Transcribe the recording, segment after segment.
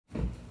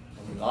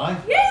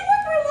Live? Yay,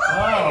 look, we're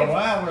live! Oh,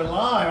 wow, we're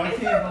live. I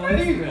can't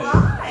believe it.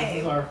 Live.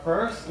 This is our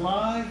first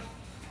live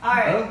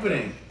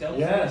opening. Don't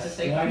forget to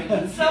say hi.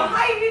 So,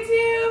 hi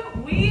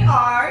YouTube. We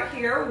are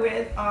here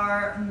with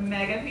our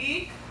Mega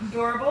Peak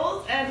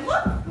Doorables, and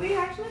look, we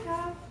actually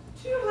have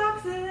 2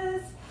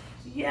 boxes.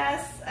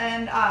 Yes,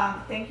 and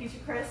thank you to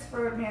Chris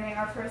for manning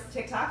our first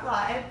TikTok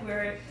live.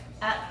 We're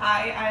at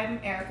Hi, I'm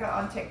Erica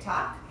on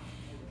TikTok.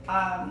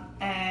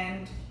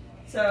 And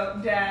so,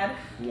 Dad,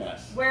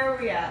 Yes. where are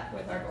we at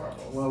with our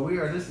Doorables? Well,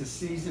 this is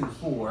season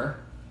 4,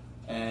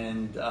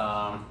 and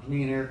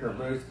me and Erica are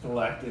both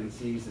collecting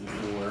season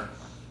 4.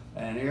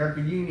 And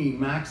Erica, you need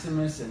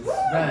Maximus and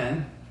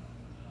Sven,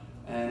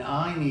 and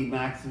I need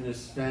Maximus,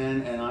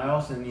 Sven, and I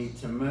also need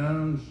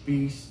Timon,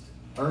 Beast,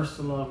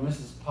 Ursula,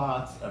 Mrs.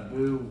 Potts,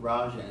 Abu,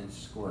 Raja, and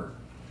Squirt.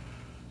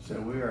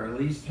 So we are at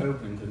least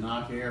hoping to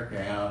knock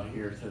Erica out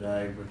here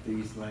today with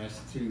these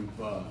last 2,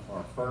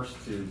 our first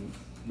 2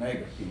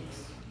 Mega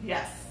Peaks.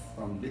 Yes.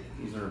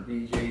 These are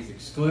BJ's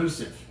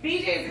exclusive.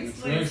 BJ's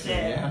exclusive.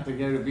 You have to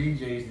go to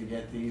BJ's to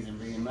get these and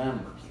be a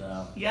member.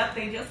 So. Yep,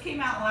 they just came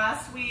out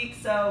last week.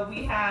 So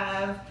we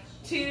have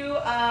 2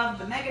 of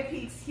the Mega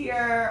Peaks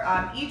here.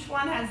 Each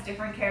one has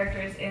different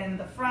characters in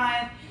the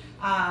front.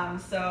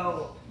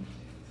 So,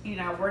 you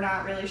know, we're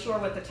not really sure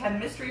what the 10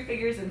 mystery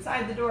figures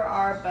inside the door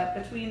are, but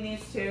between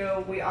these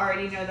 2, we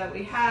already know that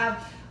we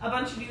have a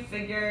bunch of new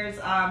figures.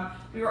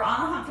 We were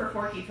on the hunt for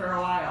Forky for a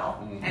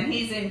while, and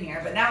he's in here,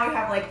 but now we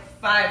have like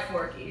 5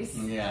 Forkies.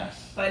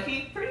 Yes. But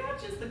he pretty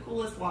much is the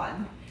coolest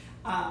one.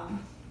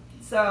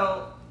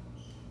 So,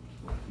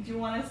 do you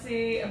want to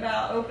see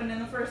about opening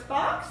the first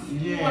box?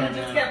 Yeah. You want to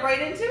just get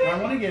right into it?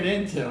 I want to get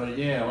into it,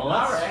 yeah. Well,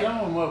 let's Alright.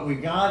 show them what we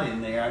got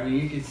in there. I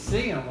mean, you can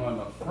see them on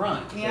the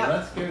front. So Yep.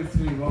 let's go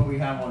through what we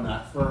have on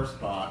that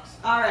first box.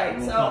 Alright,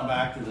 And we'll come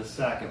back to the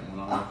second one.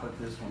 I'm going to put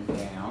this one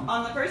down.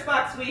 on the first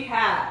box we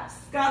have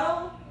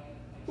Scuttle,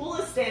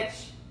 Hula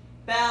Stitch,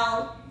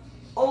 Belle,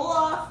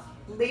 Olaf,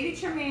 Lady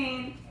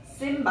Tremaine,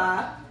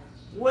 Simba,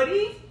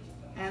 Woody,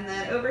 and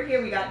then over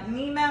here we got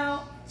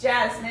Nemo,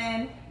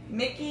 Jasmine,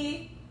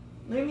 Mickey,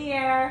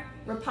 Lumiere,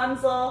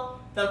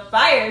 Rapunzel, the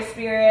Fire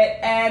Spirit,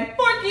 and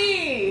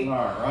Forky!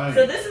 Alright.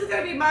 So this is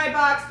going to be my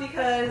box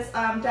because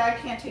Dad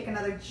can't take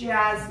another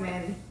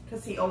Jasmine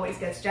because he always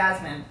gets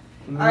Jasmine.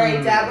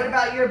 Alright, Dad, what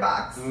about your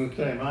box?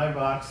 Okay, my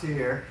box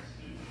here.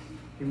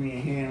 Give me a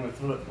hand with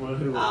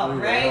who All they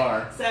right,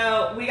 are.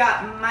 so we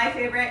got my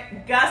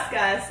favorite,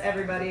 Gus,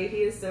 everybody.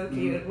 He is so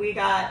cute. We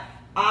got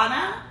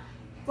Anna,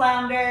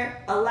 Flounder,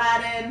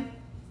 Aladdin,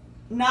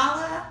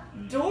 Nala,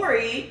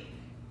 Dory,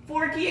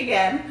 Forky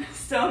again.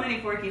 So many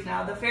Forkies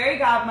now. The Fairy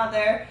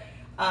Godmother,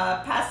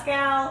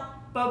 Pascal,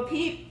 Bo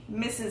Peep,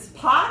 Mrs.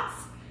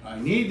 Potts. I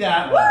need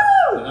that one.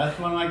 Woo! So that's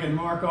one I can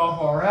mark off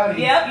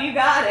already. Yep, you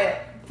got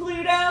it.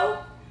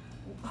 Pluto,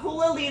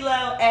 Hula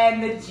Lilo,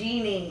 and the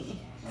Genie.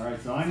 All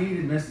right, so I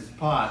needed Mrs.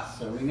 Potts,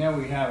 so we know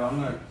we have.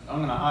 I'm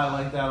gonna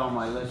highlight that on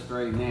my list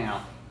right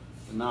now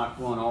to knock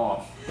one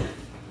off.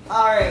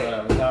 All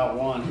right. We got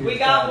one. We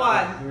got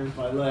one. Here's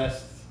my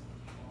list.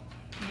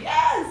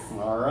 Yes.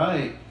 All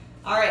right.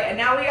 All right, and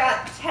now we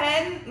got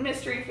 10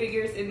 mystery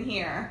figures in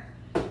here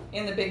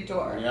in the big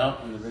door.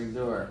 Yep, in the big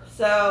door.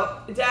 So,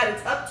 Dad,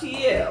 it's up to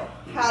you.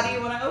 How do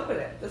you want to open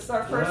it? This is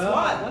our first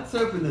one. Let's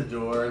open the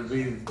door and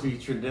be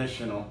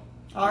traditional.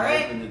 All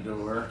right. Open the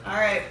door. All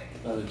right.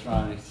 Instead of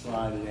trying to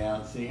slide it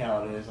out, see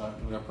how it is.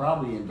 They're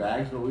probably in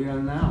bags, but we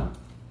don't know.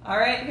 All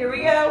right, here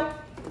we go.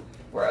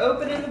 We're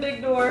opening the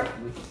big door.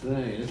 Let's see.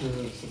 This is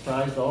a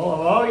surprise to all of.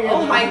 Oh yeah.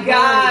 Oh my there's the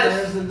gosh. doors.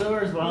 There's the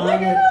doors Look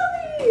behind at it.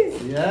 all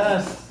these.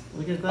 Yes.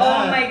 Look at that.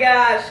 Oh my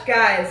gosh,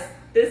 guys.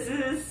 This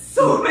is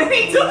so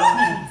many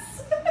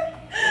doors.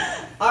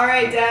 All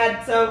right,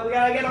 Dad. So we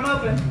gotta get them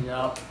open. Yep.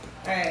 All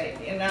right.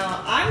 You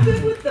know, I'm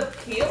good with the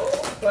peel,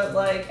 but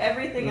like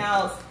everything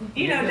else,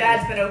 you know,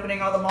 Dad's been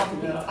opening all the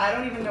multiples. Yeah. I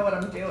don't even know what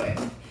I'm doing.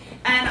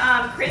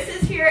 And Chris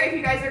is here. If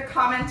you guys are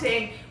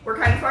commenting, we're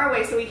kind of far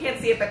away, so we can't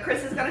see it. But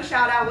Chris is gonna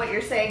shout out what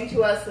you're saying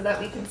to us so that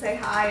we can say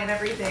hi and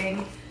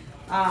everything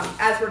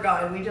as we're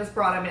going. We just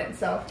brought him in,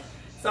 so.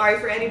 Sorry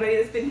for anybody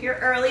that's been here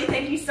early.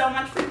 Thank you so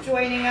much for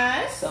joining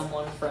us.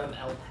 Someone from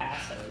El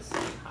Paso is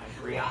saying hi,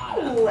 Brianna.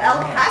 Ooh, El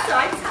Paso.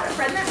 I just had a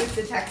friend that moved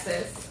to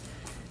Texas.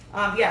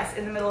 Yes,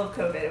 in the middle of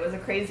COVID. It was a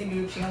crazy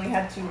move. She only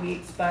had 2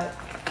 weeks, but...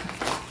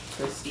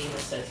 Christina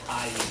says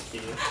hi, you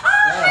too. Oh,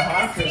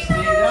 Hi,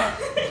 Christina.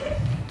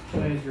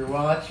 As you're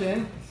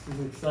watching, this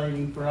is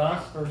exciting for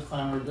us. First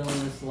time we're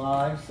doing this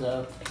live,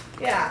 so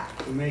Yeah.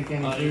 if we make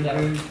any Oh,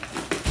 boo-boos.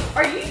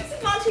 Are you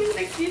using Monty as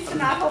an excuse to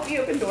not help you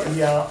open doors?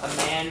 Yeah.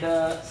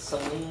 Amanda,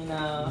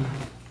 Selena,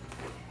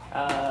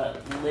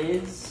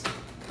 Liz,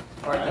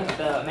 or I think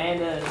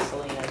Amanda and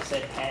Selena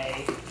said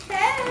hey.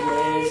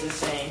 Hey! Liz is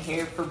saying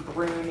here for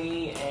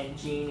Bruni and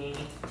Jeannie.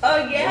 Oh,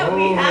 yeah,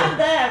 we Oh. have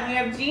them. We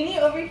have Jeannie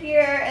over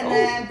here, and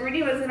then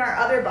Brittany was in our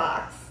other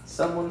box.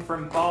 Someone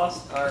from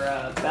Boston,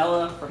 or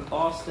Bella from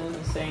Boston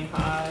is saying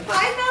hi.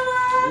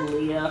 Hi, Bella.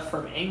 Leah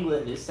from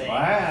England is saying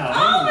Wow.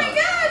 Oh my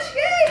gosh!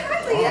 Yay!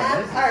 Hi,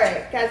 Leah. this is- All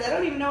right, guys. I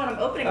don't even know what I'm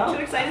opening. I'm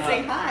too excited to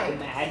say hi.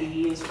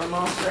 Maddie is from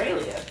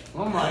Australia.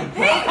 Oh my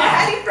Hey, God.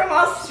 Maddie from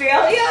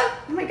Australia.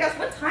 Oh my gosh,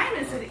 what time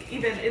is it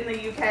even in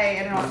the UK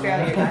and in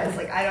Australia, guys?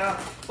 Like, I don't.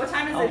 What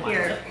time is it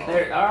here?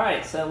 All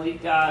right, so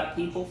we've got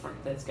people from.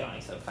 That's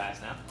going so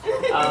fast now.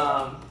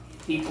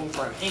 People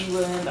from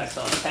England. I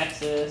saw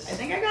Texas. I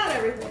think I got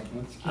everything.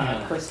 Let's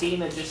count.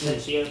 Christina just said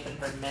she opened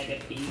her mega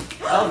peak.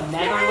 Oh,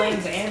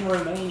 Netherlands and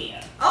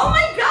Romania. Oh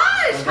my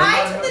gosh! Oh,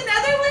 Hi they to might the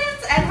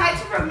Netherlands and hi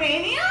to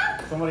Romania.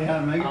 Somebody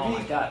had a mega Oh my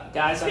peak? god,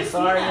 guys! I'm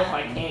Christina. sorry if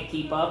I can't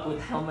keep up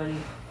with how many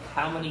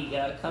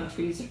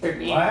countries are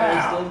being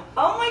Wow. posted.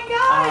 Oh my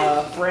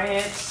gosh!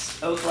 France,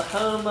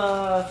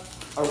 Oklahoma,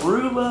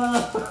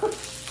 Aruba.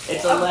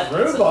 It's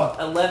Aruba.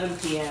 11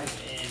 p.m. in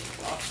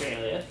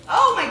Australia.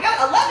 Oh my god!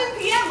 11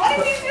 p.m. What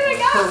are we doing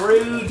up?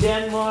 Peru,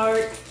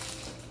 Denmark.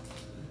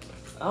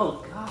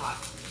 Oh god.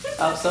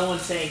 Oh,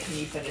 someone's saying, can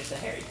you finish the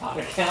Harry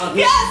Potter calendar?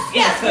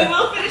 Yes, we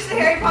will finish the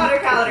Harry Potter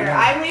calendar.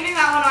 I'm leaving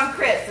that one on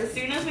Chris. As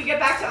soon as we get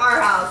back to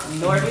our house,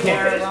 North we will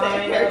finish the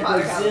Harry Carolina,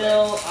 Potter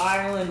Brazil,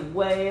 Ireland,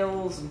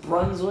 Wales,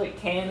 Brunswick,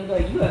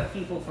 Canada. You have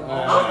people from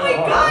all Oh my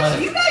over. gosh,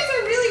 you guys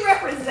are really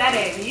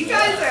representing. You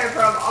guys are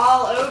from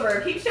all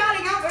over. Keep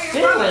shouting out where you're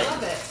from. I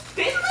love it.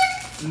 Finland?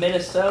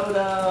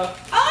 Minnesota,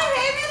 Oh,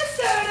 hey,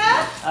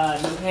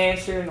 Minnesota. New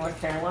Hampshire, North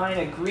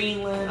Carolina,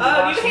 Greenland,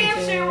 Oh, Washington, New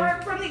Hampshire.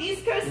 We're from the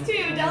East Coast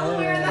too.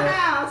 Delaware in the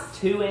house.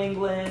 2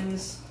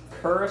 Englands,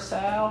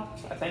 Curacao.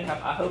 I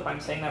hope I'm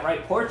saying that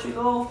right.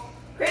 Portugal,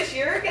 Chris,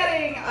 you're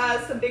getting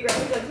some big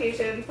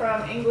representation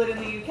from England and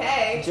the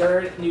UK.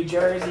 New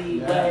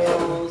Jersey, Yeah.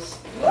 Wales,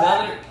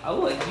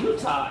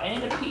 Utah,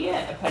 and a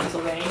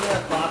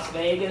Pennsylvania, Las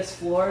Vegas,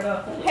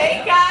 Florida.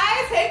 Hey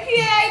guys, hey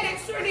PA,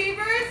 next door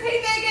neighbors.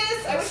 Hey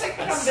Vegas, I wish I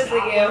could come visit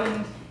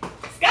you.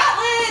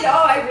 Scotland!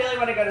 Oh, I really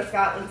want to go to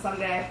Scotland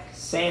someday.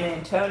 San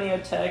Antonio,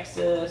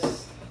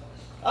 Texas,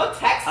 Oh,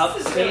 Texas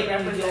is really upstate New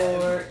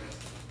represented. York,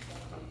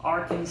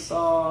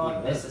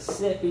 Arkansas,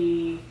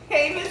 Mississippi,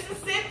 Hey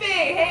Mississippi,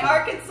 hey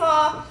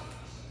Arkansas.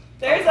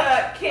 There's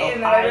a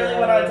kitten that I really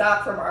want to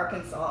adopt from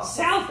Arkansas.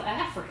 South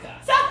Africa,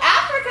 South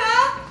Africa!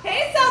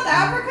 Hey South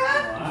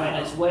Africa! Wow.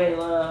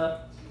 Venezuela.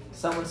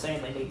 Someone's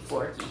saying they need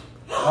Forky.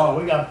 Oh,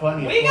 we got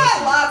plenty of We got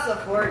Forky. lots of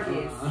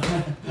Forkies.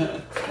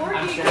 I'm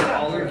Forky sure got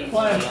all of Forky. these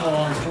Plentiful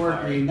on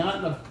Forky.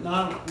 Not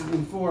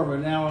before, but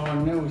now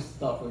on new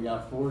stuff we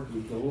got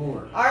Forky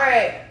galore.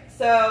 Alright,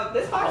 so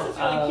this box is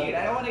really Oh, cute. I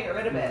don't want to get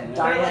rid of it. There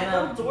Diana. are like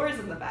little doors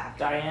in the back.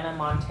 Diana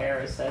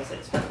Montero says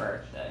it's her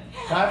birthday.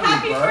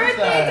 Happy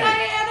birthday,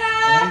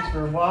 Diana! Thanks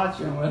for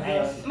watching with Hey.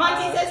 us.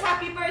 Monty says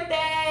happy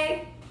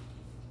birthday!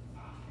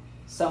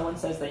 Someone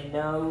says they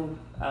know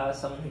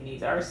someone who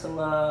needs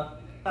Ursula.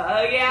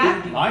 Oh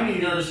yeah? I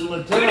need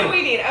Ursula too. Who do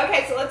we need?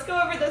 Okay, so let's go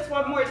over this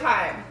one more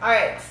time.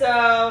 Alright,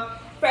 so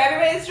for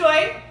everybody who's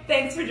joined,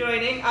 thanks for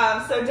joining.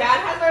 So Dad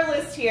has our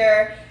list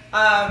here,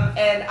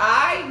 and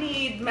I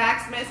need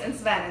Maximus and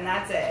Sven, and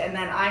that's it. And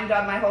then I'm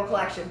done my whole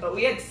collection. But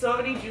we had so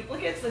many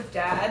duplicates that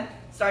Dad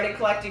started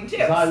collecting too.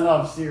 'Cause I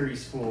love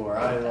Series 4.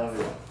 I love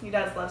it. He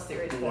does love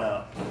Series 4.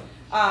 Yeah.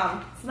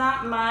 It's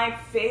not my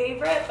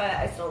favorite, but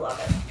I still love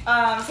it.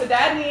 So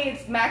Dad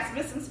needs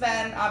Maximus and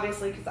Sven,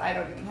 obviously, because I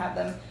don't even have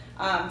them.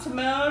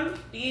 Timon,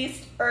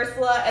 Beast,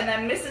 Ursula, and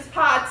then Mrs.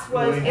 Potts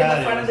was in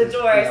the front of the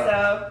door,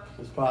 so.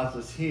 This box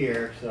is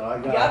here, so I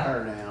got Yep.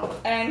 her now.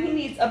 And he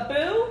needs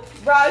Abu,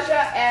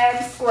 Raja,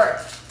 and Squirt.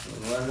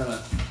 So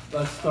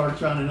let's start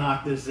trying to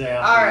knock this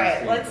out. All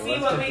right, let's see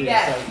what we the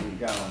get. excitement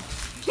going.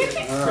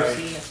 All right.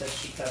 Christina says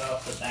she cut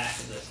off the back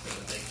of this for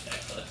the big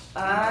checklist.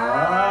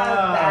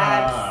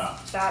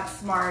 That's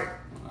smart.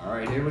 All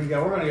right, here we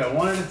go. We're gonna go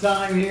one at a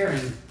time here,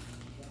 and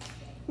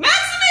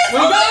Maximus! We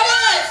oh got my it!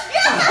 gosh!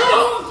 Yes!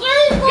 Oh,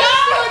 Guys!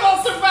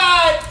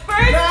 Survived!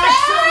 First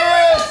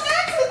Maximus!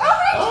 Maximus! Oh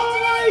my oh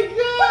my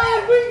God,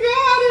 we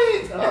got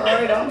it! All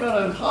right, I'm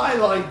gonna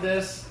highlight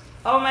this.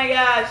 Oh my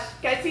gosh.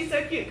 Guys, he's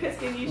so cute. Chris,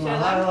 can you I'm show gonna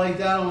them? highlight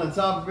that on the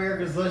top of here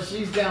because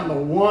she's down to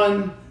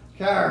one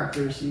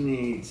character she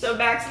needs. So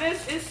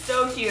Maximus is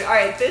so cute.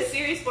 Alright, this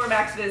Series 4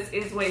 Maximus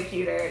is way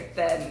cuter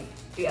than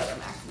the other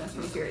Maximus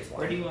from Series 1.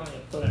 Where do you want me to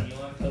put him? You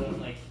want to put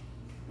him like...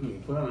 You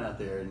can put them out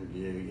there and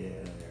yeah,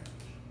 there.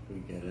 We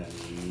get it.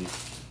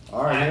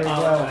 All right, I here we go.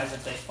 apologize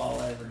if they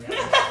fall over, guys.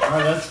 All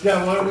right, let's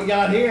go. What do we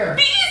got here?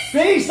 Beast!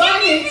 Beast! I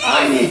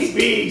need Beast!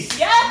 Beast!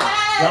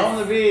 Yes! Go on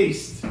the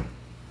Beast.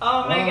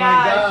 Oh my Oh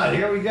gosh. God,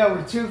 here we go.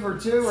 We're 2 for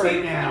 2 right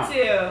Two now. for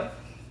two.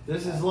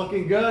 This is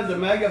looking good. The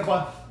mega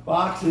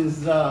box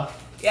is Yeah,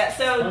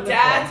 so Wonderful.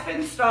 Dad's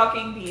been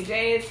stalking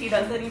BJ's. He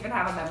doesn't even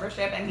have a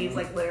membership, and he's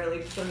like literally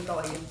just been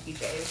going in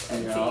BJ's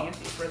and Yeah. seeing if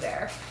these were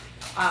there.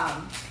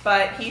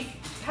 But he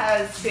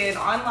has been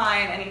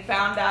online, and he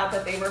found out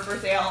that they were for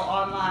sale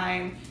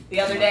online the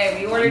other day.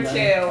 We ordered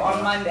Monday. 2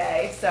 on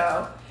Monday,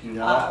 so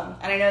Yeah.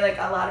 and I know like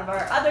a lot of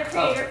our other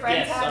creator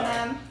friends yes, have sorry.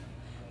 them.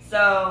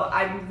 So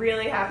I'm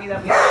really happy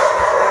that we. Sorry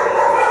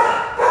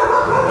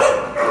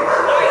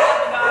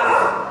about the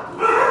dog.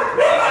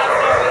 We got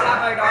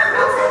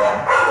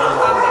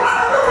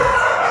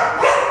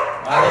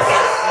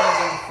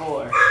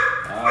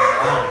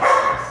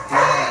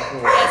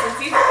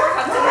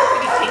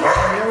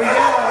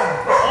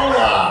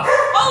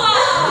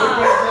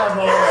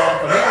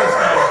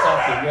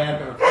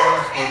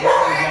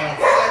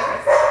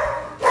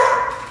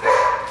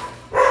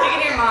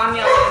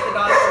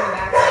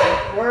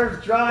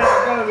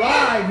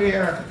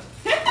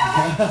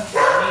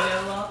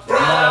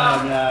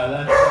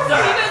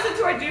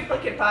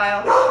duplicate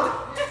pile.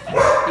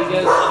 He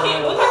goes We'll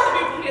keep the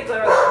duplicates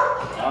over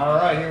there. All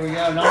right, here we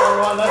go.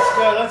 Number one. Let's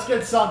go. Let's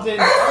get something.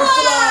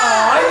 Ursula!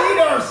 I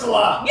need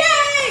Ursula.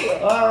 Yay!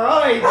 All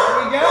right, there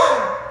we go.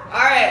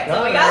 All right,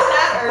 so we got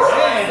that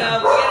Ursula. So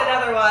if we get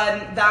another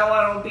one, that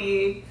one will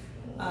be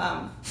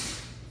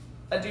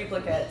a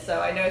duplicate. So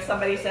I know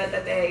somebody said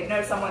that they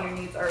know someone who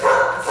needs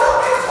Ursula. So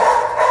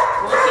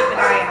we'll keep an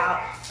eye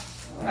out.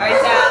 All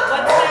right, Dad,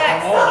 what's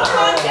next? Come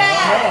on,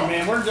 Dad. Oh,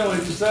 man, we're doing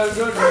so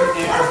good right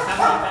now.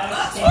 How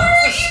many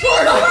bags?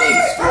 Squirt, I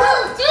need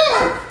squirt,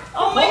 too.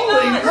 Oh my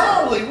Holy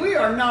God. moly, we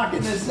are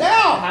knocking this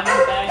out. How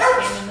many bags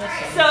came in this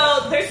one?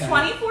 So there's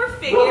 24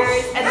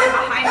 figures, and then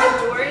behind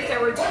the doors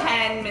there were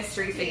 10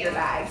 mystery figure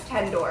bags,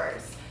 10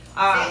 doors.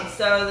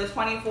 So the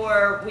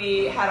 24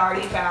 we had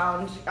already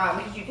found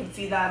because you can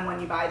see them when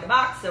you buy the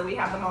box. So we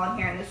have them all in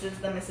here, and this is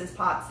the Mrs.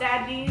 Potts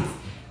Dad beads.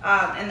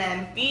 And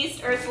then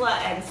Beast, Ursula,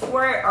 and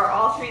Squirt are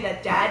all three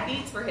that Dad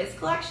beats for his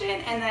collection.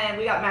 And then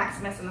we got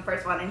Maximus in the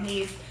first one, and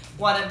he's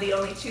one of the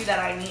only two that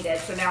I needed.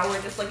 So now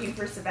we're just looking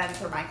for Sven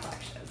for my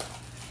collection.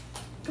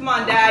 Come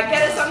on, Dad,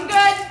 get us something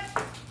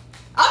good.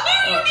 Oh,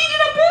 no, you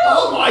needed a bill.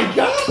 Oh my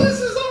God,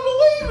 this is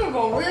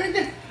unbelievable.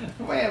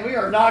 Man, we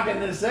are knocking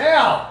this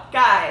out.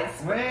 Guys,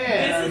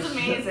 Man, this is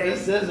amazing.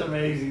 This is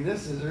amazing.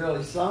 This is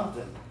really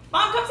something.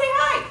 Mom, come say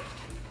hi.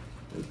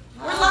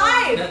 We're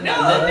live.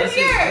 No, this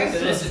over here.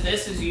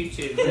 This is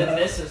YouTube.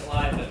 This is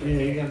live. Yeah,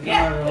 you can come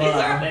Yeah, over these live.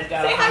 are, They've say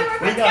got hi to our We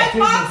friends. got Get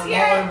people Bob's from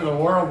here. all over the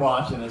world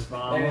watching this,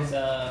 Mom. There's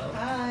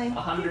Hi.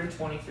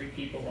 123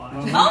 people watching.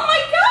 Oh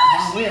my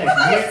gosh! We You have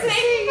guys, great-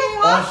 thank you for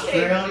watching.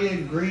 Australia,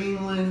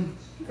 Greenland.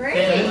 Great.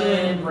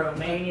 Finland,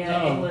 Romania,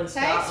 No. England,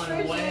 Thanks for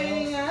Scotland,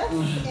 joining Wales.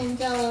 us in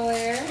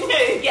Delaware.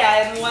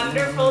 Yeah, in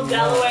wonderful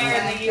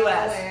Delaware in the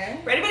U.S. Delaware.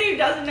 For anybody who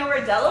doesn't know where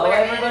Oh, Delaware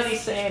everybody's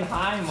is. saying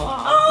hi,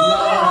 Mom.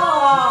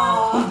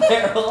 Oh!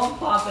 They're all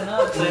popping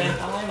up saying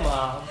hi,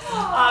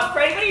 Mom. For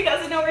anybody who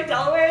doesn't know where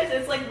Delaware is,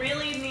 it's like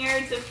really near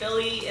to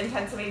Philly in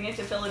Pennsylvania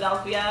to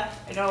Philadelphia.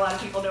 I know a lot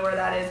of people know where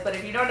that is, but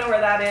if you don't know where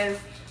that is,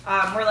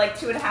 we're like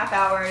 2.5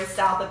 hours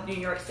south of New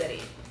York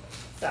City.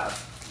 So,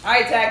 all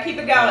right, Tag, keep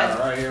it going. All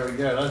right, here we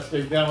go. Let's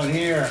get going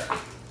here.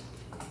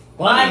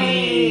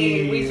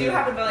 Bunny! We do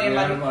have a million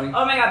Yeah, bunny. bunny.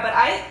 Oh my God, but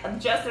I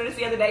just noticed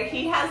the other day,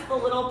 he has the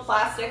little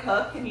plastic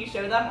hook. Can you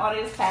show them on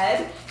his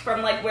head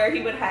from like where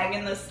he would hang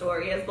in the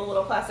store? He has the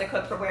little plastic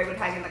hook from where he would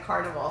hang in the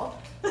carnival.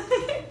 All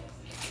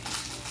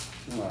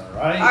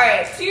right. All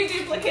right, 2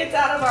 duplicates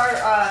out of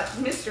our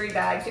mystery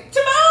bags.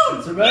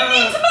 Timon! Timon!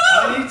 You need Timon!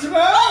 I need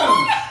Timon!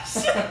 Oh my gosh!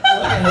 Look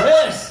at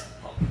this!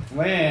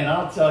 Man,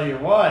 I'll tell you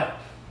what.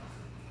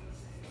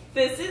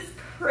 This is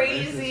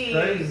crazy.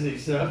 This is crazy,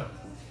 so.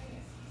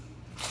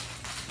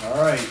 All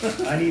right,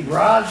 I need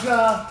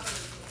Raja,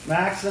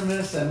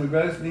 Maximus, and we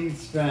both need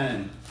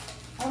Sven.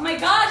 Oh my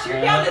gosh, you're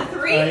down to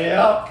 3?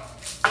 Yep.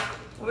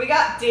 We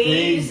got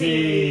Daisy.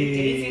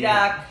 Daisy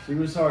Duck. She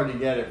was hard to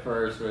get at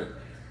first, but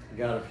we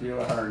got a few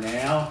of her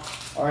now.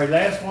 All right,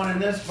 last one in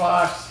this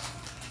box.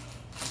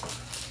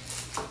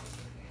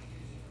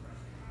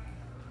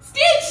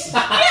 Stitch!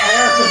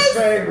 Erica's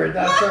favorite.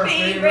 That's My her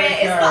favorite.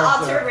 It's the character.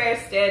 ultra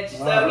rare Stitch.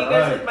 So All he goes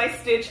right. with my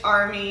Stitch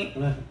army.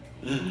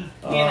 You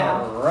All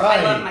know, right.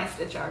 I love my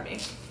Stitch army.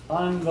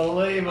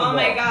 Unbelievable. Oh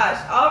my gosh.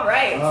 All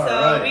right. All So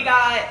right. we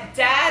got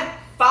Dad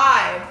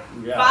 5.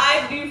 Yeah.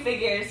 5 new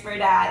figures for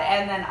Dad.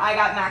 And then I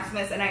got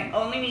Maximus and I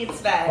only need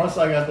Sven. Plus,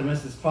 I got the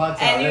Mrs.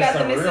 Potts. And out. you That's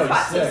got the a Mrs. really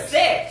Potts, so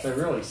 6. They're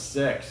really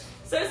 6.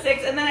 So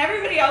 6. And then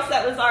everybody else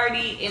that was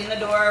already in the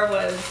door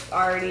was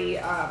already,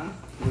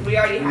 we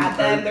already had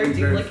them. They're We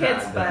both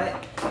duplicates. had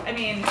But, them. I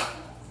mean,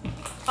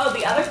 oh,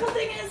 the other cool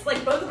thing is,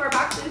 like, both of our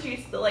boxes,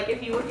 like,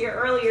 if you were here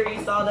earlier,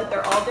 you saw that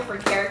they're all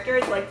different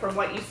characters, like, from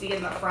what you see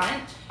in the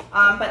front.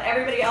 But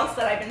everybody else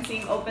that I've been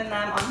seeing open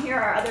them on here,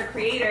 our other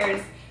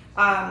creators,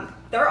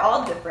 they're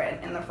all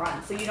different in the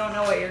front, so you don't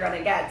know what you're going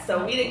to get.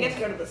 So we didn't get to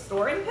go to the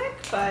store and pick,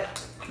 but...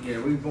 Yeah,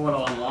 we bought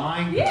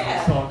online.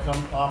 Yeah. I saw it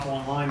come up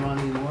online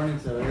Monday morning,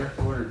 so Eric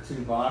ordered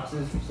 2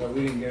 boxes. So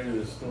we didn't go to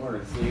the store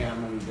and see how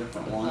many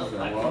different ones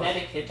there was.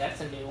 Connecticut, that's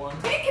a new one.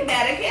 Hey,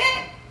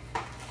 Connecticut!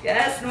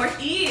 Yes,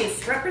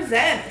 Northeast,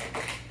 represent.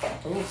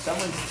 Oh,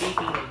 someone's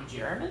speaking in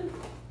German?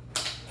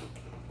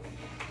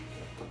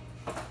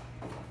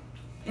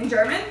 In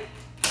German?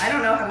 I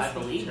don't know how to I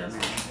speak believe German.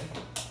 that's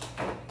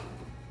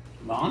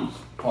Mom's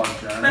part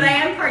German. But I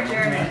am part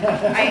German.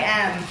 I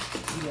am.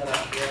 you're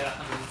at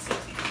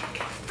 160.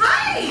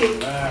 Hi!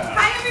 Yeah.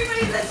 Hi,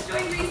 everybody that's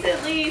joined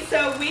recently.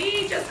 So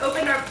we just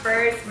opened our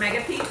first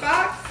Mega Peak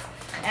box,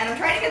 and I'm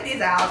trying to get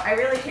these out. I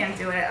really can't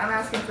do it. I'm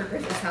asking for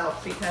Chris's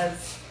help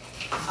because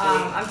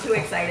I'm too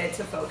excited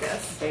to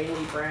focus.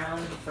 Bailey Brown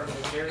from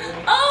Missouri.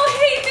 Oh,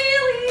 hey,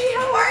 Bailey!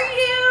 How are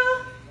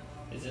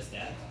you? Is this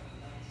Dad?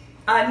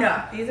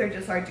 No, these are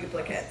just our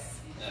duplicates.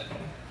 Okay.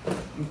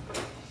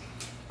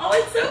 Oh,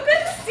 it's so good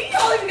to see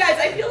all of you guys.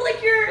 I feel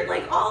like you're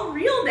like all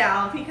real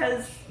now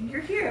because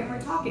you're here and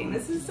we're talking.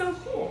 This is so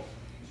cool.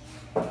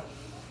 And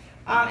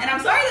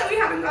I'm sorry that we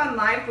haven't gone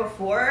live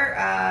before.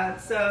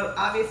 So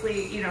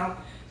obviously, you know,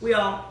 we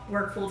all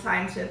work full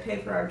time to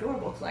pay for our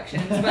Doorable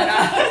collections.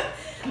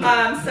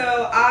 But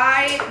so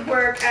I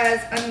work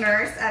as a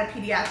nurse at a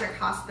pediatric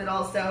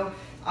hospital. So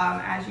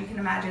as you can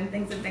imagine,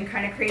 things have been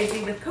kind of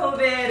crazy with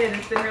COVID, and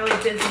it's been really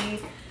busy.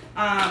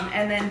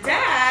 And then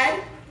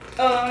Dad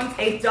owns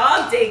a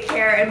dog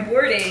daycare and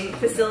boarding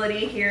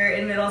facility here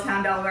in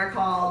Middletown, Delaware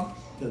called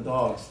The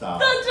Dog Stop.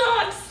 The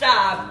Dog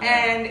Stop.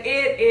 And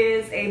it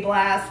is a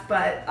blast,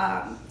 but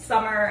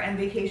summer and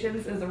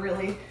vacations is a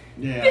really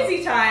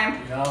busy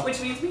time,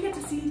 which means we get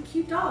to see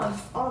cute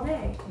dogs all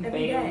day,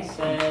 every Bailey day.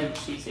 said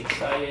she's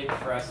excited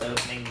for us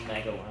opening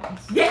mega ones.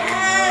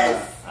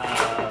 Yes!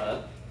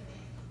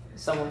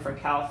 Someone from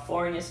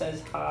California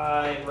says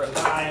hi. Rhode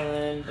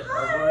Island,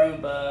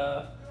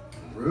 Aruba.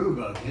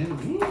 Aruba,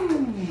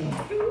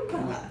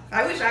 Aruba.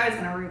 I wish I was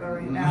in Aruba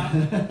right now.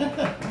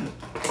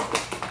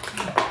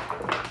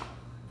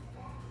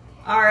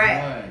 All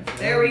right,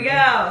 there we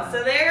go.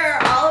 So there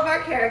are all of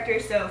our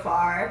characters so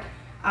far.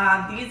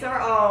 These are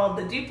all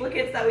the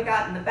duplicates that we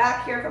got in the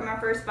back here from our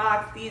first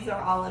box. These are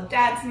all of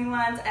Dad's new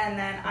ones, and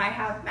then I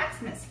have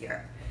Maximus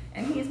here,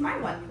 and he's my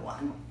one new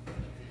one.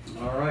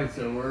 All right,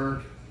 so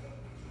we're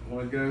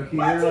going to go here.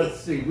 Monty.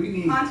 Let's see. We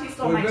need. Monty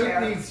stole my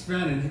chair. Need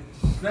Sven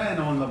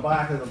on the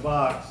back of the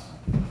box.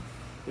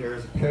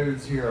 There's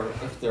codes here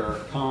if they're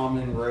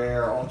common,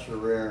 rare, ultra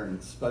rare,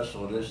 and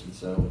special edition.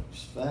 So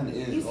Sven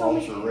is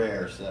ultra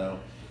rare. So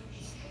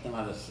it's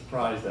not a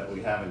surprise that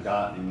we haven't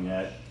gotten him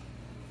yet.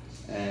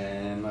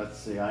 And let's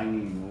see, I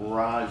need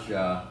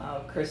Raja.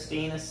 Oh,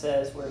 Christina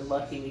says we're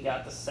lucky we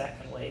got the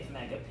second wave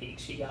Mega Peak.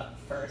 She got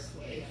the first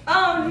wave.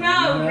 Oh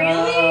no,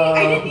 really?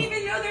 I didn't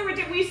even know there were.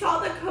 We saw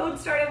the code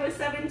started with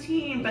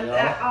 17, but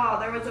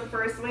there was a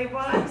first wave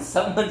one.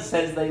 Someone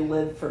says they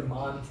live for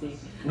Monty.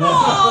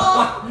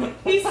 Oh,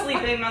 he's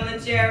sleeping on the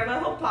chair, but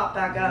he'll pop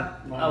back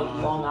up. Oh,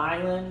 Long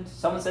Island.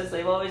 Someone says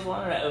they've always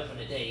wanted to open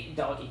a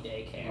doggy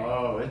daycare.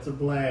 Oh, it's a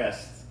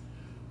blast.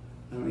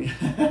 I mean,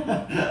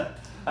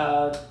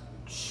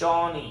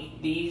 Shawnee,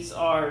 these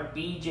are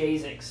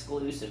BJ's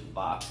exclusive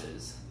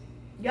boxes.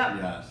 Yep.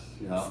 yes.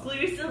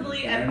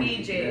 Exclusively at Then you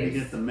BJ's.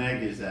 get the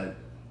megas at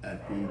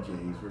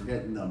BJ's. We're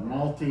getting the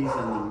multis and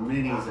the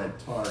minis at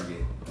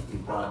Target.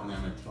 We've gotten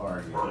them at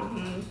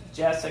Target.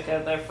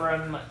 Jessica, they're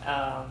from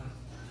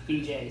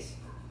BJ's.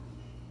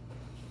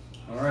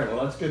 All right,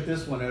 well, let's get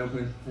this one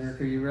open.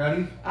 Erica, you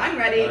ready? I'm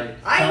ready. All right,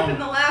 I opened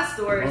the last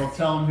doors. Well,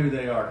 tell them who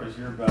they are, because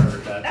you're better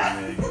at that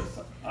than me. 'Cause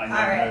I know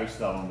All right.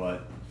 most of them,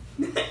 but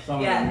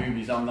some Yeah. of the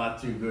movies I'm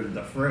not too good at.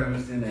 The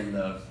Frozen and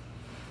the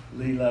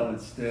Lilo and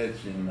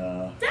Stitch and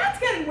Dad's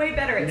getting way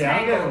better at I'm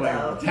Tangled, getting away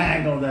though. with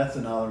Tangled, that's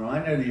another one.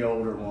 I know the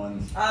older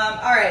ones. All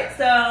right,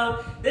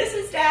 so this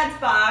is Dad's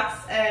box,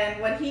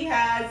 and what he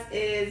has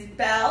is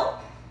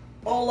Belle,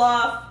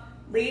 Olaf,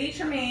 Lady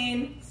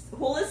Tremaine,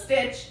 Hula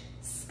Stitch,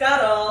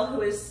 Scuttle,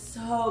 who is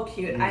so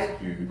cute. He's I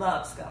cute.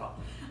 love Scuttle.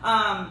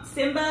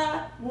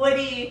 Simba,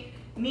 Woody,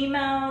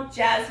 Nemo,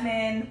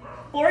 Jasmine,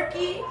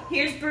 Forky,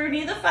 here's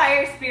Bruni the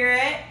Fire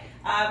Spirit,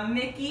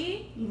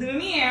 Mickey,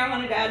 Lumiere,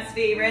 one of Dad's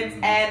favorites,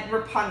 and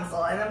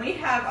Rapunzel. And then we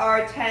have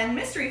our 10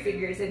 mystery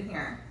figures in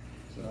here.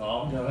 So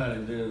I'll go ahead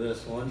and do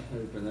this one,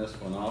 open this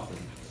one up.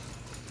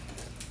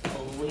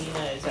 Alina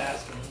is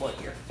asking what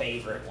your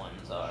favorite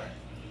ones are.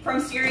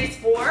 From Series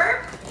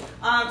 4.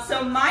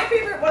 So my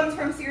favorite ones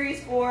from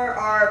Series 4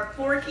 are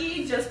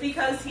Forky, just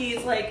because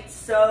he's like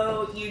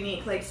so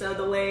unique. Like, so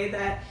the way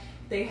that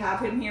they have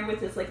him here with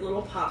his like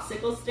little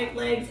popsicle stick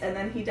legs, and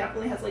then he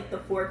definitely has like the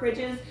fork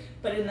ridges,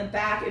 but in the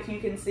back, if you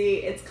can see,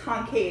 it's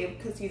concave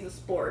because he's a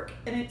spork,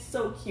 and it's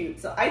so cute.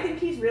 So I think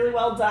he's really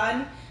well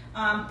done.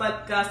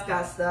 But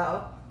Gus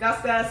though,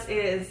 Gus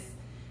is,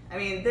 I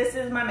mean, this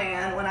is my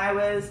man. When I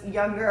was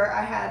younger,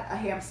 I had a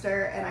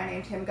hamster and I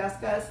named him Gus,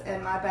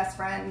 and my best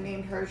friend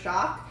named her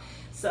Jacques.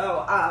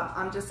 So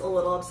I'm just a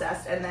little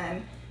obsessed. And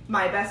then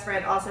my best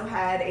friend also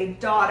had a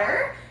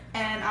daughter,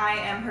 and I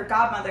am her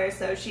godmother,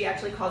 so she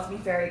actually calls me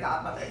fairy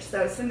godmother.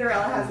 So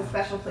Cinderella has a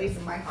special place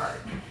in my heart.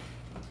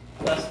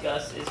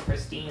 Gus is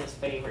Christina's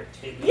favorite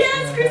too.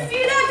 Yes,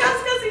 Christina!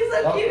 Gus, he's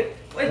so cute.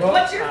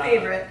 What's your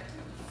favorite?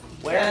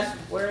 Where's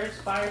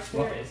Fire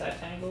Spirit? Is that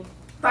Tangled?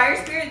 Fire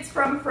Spirit's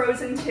from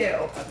Frozen 2.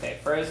 Okay,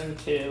 Frozen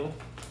 2.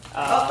 The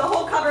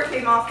whole cover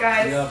came off,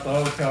 guys. Yeah, the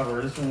whole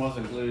cover. This one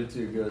wasn't glued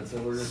too good, so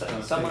we're just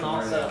going to Someone take it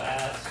also right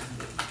out. asked,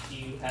 do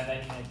you have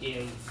any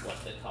idea what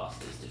the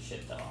cost is to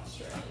ship to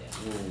Australia?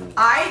 Ooh.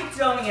 I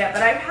don't yet,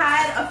 but I've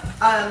had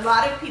a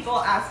lot of people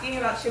asking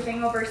about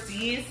shipping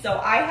overseas, so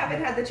I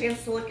haven't had the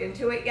chance to look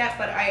into it yet,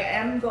 but I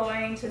am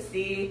going to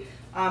see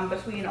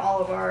between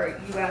all of our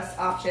U.S.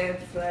 options,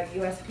 the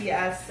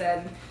USPS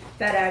and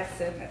FedEx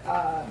and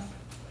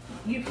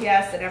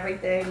UPS and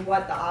everything,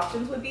 what the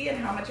options would be and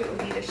how much it would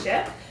be to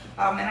ship.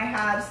 And I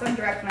have some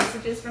direct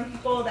messages from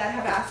people that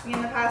have asked me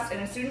in the past,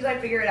 and as soon as I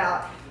figure it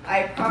out,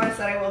 I promise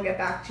that I will get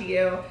back to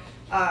you.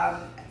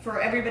 for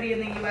everybody in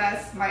the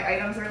U.S., my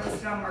items are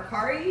listed on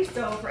Mercari.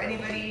 So for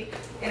anybody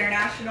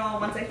international,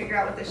 once I figure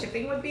out what the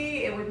shipping would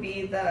be, it would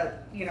be the,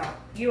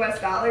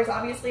 U.S. dollars.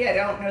 Obviously, I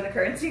don't know the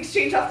currency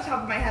exchange off the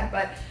top of my head,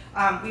 but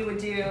we would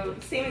do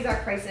same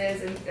exact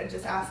prices and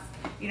just ask,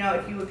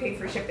 if you would pay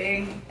for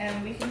shipping,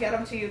 and we can get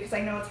them to you because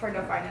I know it's hard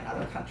to find in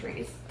other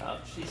countries.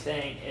 She's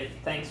saying,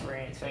 thanks for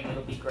answering.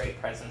 It'll be great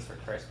presents for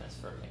Christmas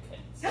for my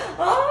kids.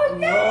 Oh,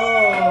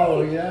 yay!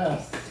 Oh,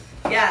 yes.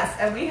 Yes,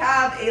 and we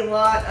have a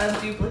lot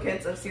of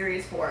duplicates of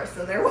Series 4,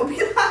 so there will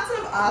be lots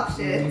of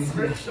options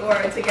for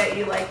sure to get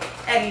you like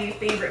any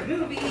favorite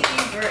movies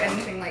or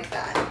anything like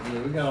that.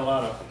 Yeah, we got a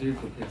lot of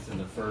duplicates in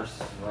the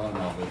first run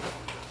of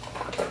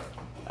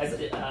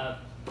it.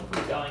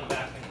 Going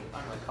back and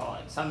I'm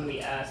recalling,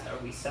 somebody asked, are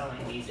we selling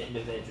these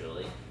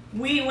individually?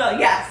 We will,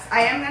 yes.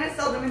 I am going to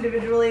sell them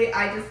individually.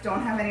 I just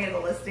don't have any of the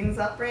listings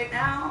up right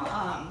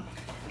now.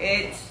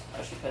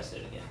 Oh, she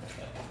posted it again.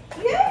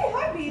 Okay. Yay,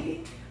 hi,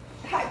 baby.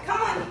 Hi,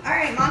 come on. All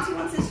right, Monty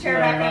wants his chair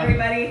back,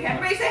 everybody.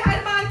 Everybody say hi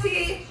to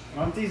Monty.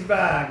 Monty's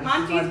back.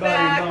 Monty's my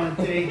back.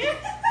 buddy, Monty.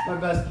 My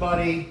best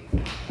buddy.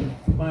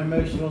 My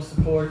emotional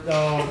support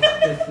dog.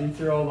 Gets me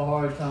through all the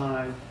hard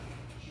times.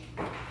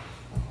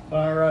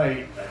 All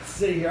right, let's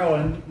see here. Oh,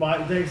 and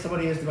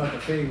somebody asked about the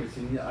favorites,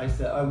 and I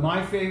said,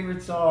 my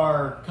favorites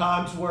are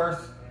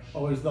Cogsworth.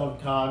 Always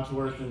loved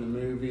Cogsworth in the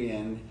movie,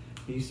 and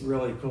he's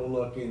really cool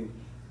looking.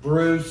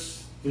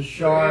 Bruce, the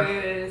shark.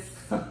 Bruce.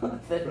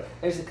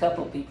 There's a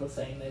couple people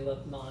saying they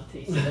love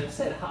Monty, so they've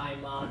said hi,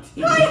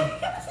 Monty. Hi,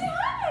 say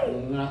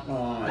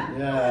hi.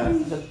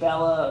 Yes. The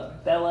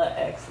Bella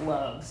X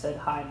Love said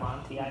hi,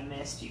 Monty. I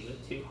missed you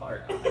with 2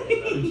 heart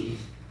emojis.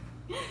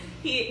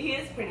 He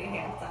is pretty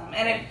handsome,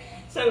 and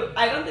so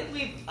I don't think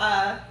we've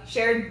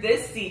shared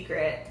this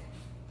secret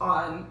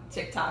on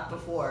TikTok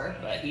before.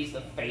 But he's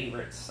the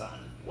favorite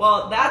son.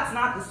 Well, that's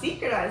not the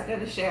secret I was going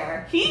to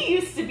share. He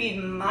used to be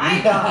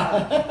my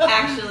dog,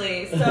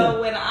 actually. So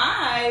when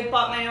I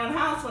bought my own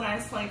house when I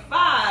was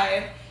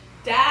 25,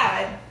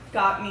 Dad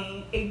got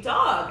me a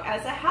dog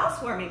as a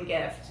housewarming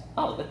gift.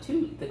 Oh, the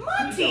two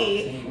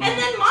Monty. And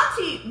then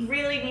Monty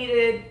really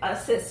needed a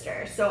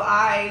sister. So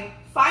I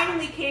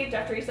finally caved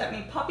after he sent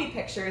me puppy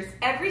pictures.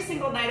 Every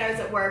single night I was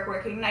at work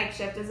working night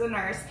shift as a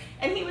nurse,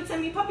 and he would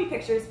send me puppy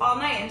pictures all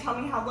night and tell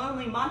me how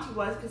lonely Monty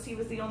was because he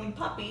was the only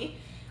puppy.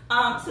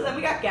 So then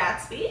we got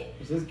Gatsby.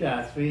 This is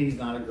Gatsby. He's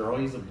not a girl.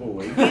 He's a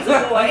boy. He's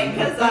a boy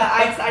because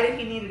I decided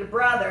he needed a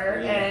brother,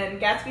 Yeah.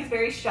 and Gatsby's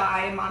very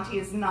shy, and Monty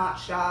is not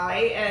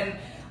shy,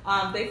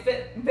 and they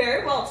fit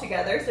very well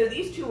together. So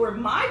these two were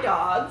my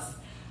dogs.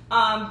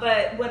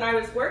 But when I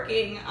was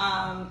working,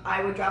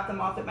 I would drop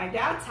them off at my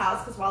dad's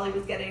house because while he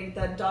was getting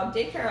the dog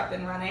daycare up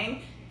and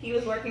running, he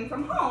was working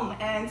from home.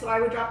 And so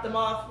I would drop them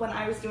off when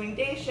I was doing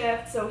day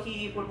shift so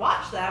he would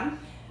watch them.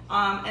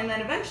 And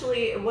then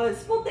eventually it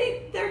was, well,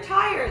 they're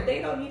tired. They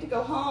don't need to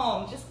go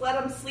home. Just let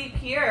them sleep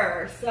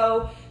here.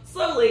 So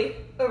slowly,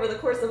 over the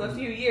course of a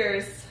few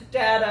years,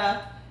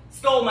 Dad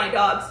stole my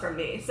dogs from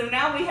me. So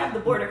now we have the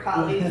Border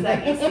Collies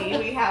that you see.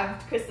 We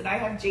have, Chris and I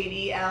have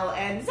JD, Elle,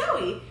 and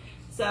Zoe.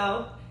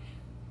 So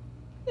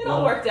it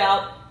all worked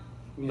out.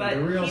 Yeah, But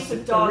the real, he's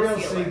a dog the real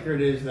stealer.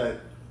 secret is that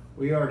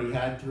we already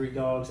had 3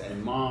 dogs,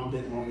 and Mom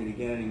didn't want me to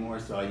get any more,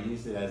 so I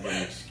used it as an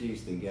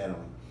excuse to get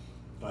them.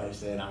 By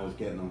saying I was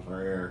getting them for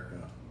Erica.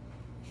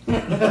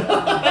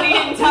 But he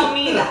didn't tell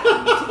me that.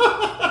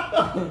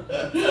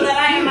 So then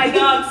I had my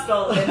dog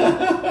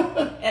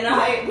stolen. And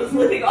I was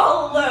living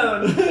all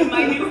alone in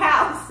my new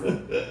house.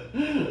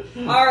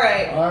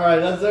 Alright.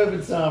 Alright, let's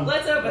open some.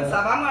 Let's open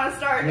some. I'm going to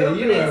start Yeah,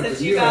 opening open,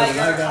 since you got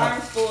your I got-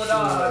 arms full of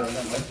dogs. Yeah,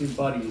 I got my 2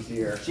 buddies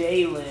here.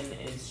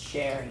 Jalen is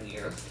sharing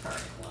your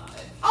current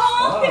live.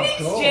 Oh,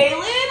 thanks, cool.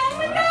 Jalen. Oh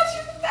my gosh,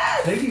 you're the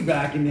best.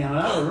 Piggybacking now.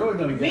 Now we're really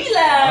going to get Lila.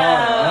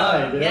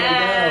 Alright, there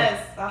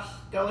Yes. Ugh,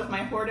 go with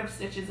my hoard of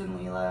stitches and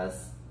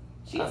Lila's.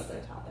 She's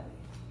so top heavy.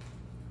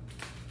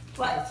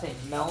 What? Let's say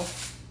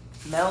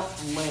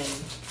Melf Lynn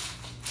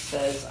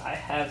says, I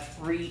have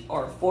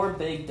 4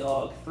 big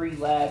dog, 3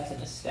 labs,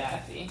 and a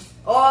staffy.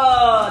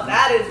 Oh,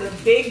 that is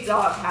a big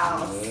dog we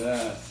house. go.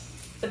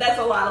 Yes. But that's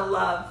a lot of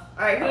love.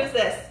 All right, who is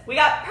this? We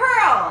got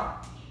Pearl.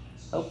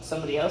 Oh,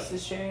 somebody else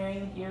is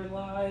sharing your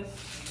live.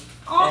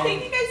 Oh, And,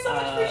 thank you guys so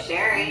much for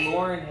sharing.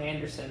 Lauren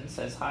Anderson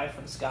says hi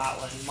from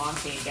Scotland.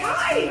 Monty and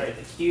Hi. Gatsby are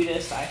the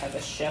cutest. I have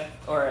a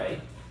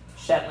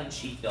Shetland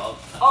sheepdog.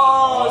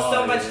 Oh,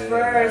 so Oh, much yeah.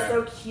 fur,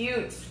 so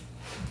cute.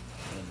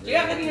 Do you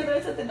have any of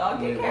those at the dog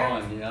Move daycare?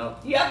 on, yeah.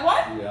 You have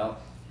one? Yeah.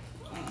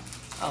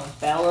 Oh,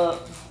 Bella.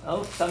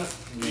 Oh,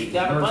 you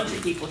got a bunch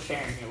of people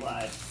sharing your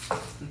live.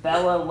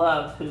 Bella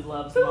Love, who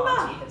loves Who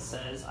Monty, love?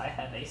 says, I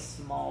have a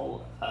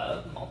small,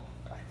 I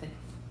think,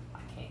 I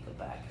can't go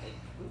back.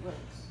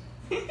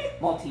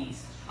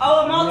 Maltese.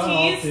 Oh, a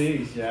Maltese.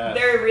 Maltese, yeah.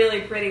 They're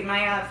really pretty.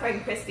 My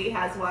friend Christy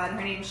has one.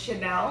 Her name's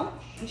Chanel,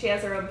 and she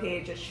has her own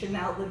page. It's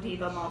Chanel La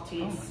Diva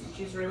Maltese.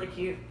 She's really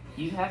cute.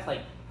 You have like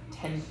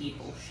 10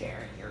 people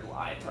sharing your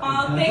live.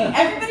 Thank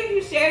everybody who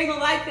for sharing the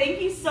live.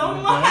 Thank you so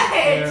Yeah, much.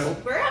 thank you.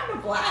 We're having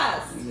a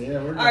blast.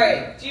 Yeah, we're All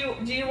right. Do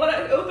you want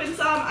to open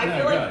some? I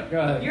feel like go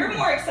ahead. you're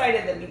more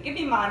excited than me. Give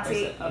me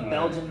Monty. There's a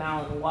Belgian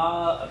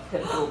Malinois, a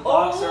Pitbull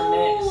Boxer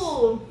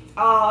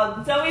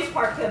Oh, Zoe's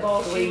part Pitbull.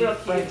 mix, She's 3 real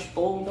cute. French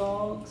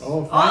Bulldogs,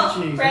 Oh, Oh,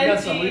 Frenchies.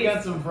 Frenchies. We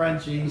got some a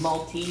Frenchies.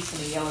 Maltese,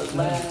 and a Yellow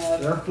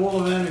Lab. They're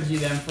full of energy,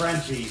 them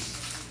Frenchies.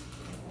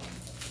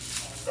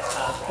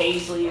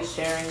 Paisley is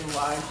sharing the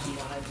live. She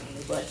wanted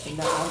me to let you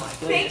know. Oh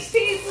my Thanks,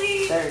 goodness.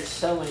 Paisley. There's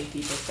so many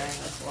people sharing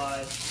this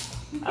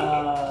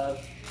live.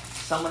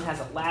 Someone has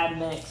a lab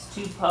mix,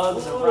 2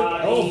 pugs, a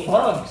Roddy, Oh,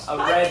 pugs. a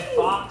red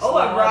fox, Oh,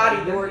 a dog,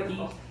 Roddy.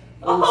 Yorkie.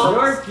 Oh,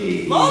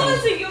 Yorkie.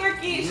 Lola's a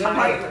Yorkie.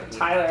 Yeah.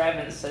 Tyler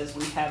Evans says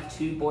we have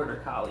 2 border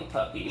collie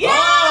puppies. Yes!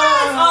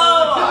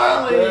 Oh, Oh,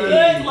 Carly.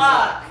 good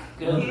luck.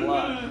 Good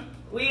luck. Mhm.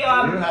 We You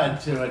had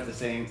 2 at the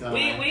same time.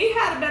 we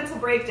had a mental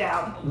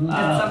breakdown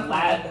at some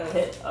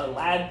point. A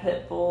lab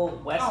pit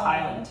bull, West Aw.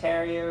 Highland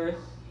Terrier,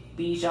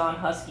 Bichon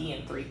Husky,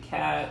 and 3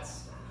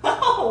 cats.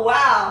 Oh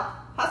wow,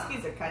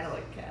 huskies are kind of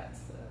like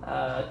cats.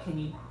 Can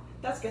you?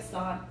 That's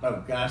Gaston.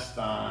 Oh,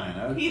 Gaston.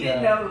 Okay. He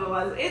didn't know who it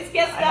was. It's I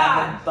Gaston.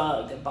 have a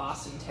bug, a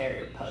Boston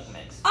Terrier pug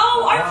mix.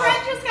 Oh, our Wow. friend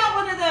just got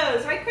one of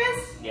those, right,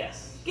 Chris?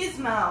 Yes.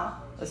 Gizmo.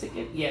 Was it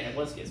good? Yeah, it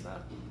was Gizmo.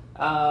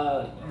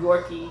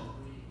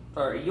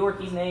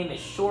 Yorkie's name is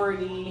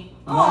Shorty.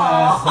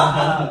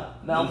 Aw.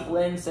 Mel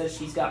Flynn says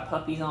she's got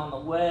puppies on the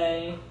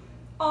way.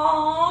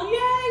 Oh,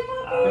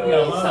 yay, We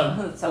got a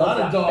puppies.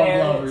 lot of dog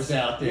ferrets. lovers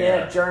out there.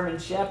 Yeah, German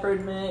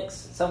Shepherd mix.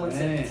 Someone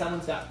said Man.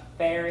 someone's got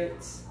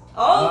ferrets.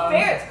 Oh,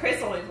 ferrets.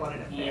 Chris always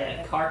wanted a Yeah,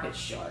 ferret. carpet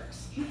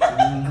sharks.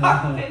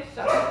 Carpet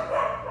shark.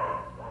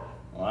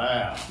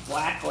 Wow.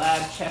 Black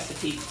Lab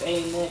Chesapeake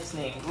Bay mix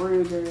named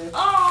Ruger.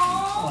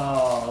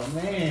 Oh. Oh,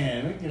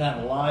 man. We could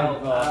have a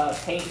live...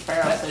 Peyton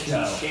Farrell pet said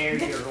show. she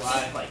shared your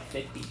live like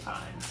 50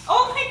 times.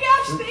 Oh my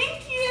gosh,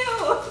 thank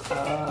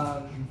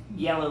you.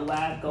 Yellow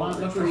Lab Well,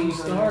 Golden look where you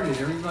Retriever. started.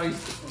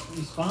 Everybody's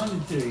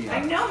responded to you. I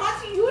know,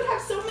 Monty, you would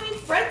have so many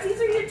friends. These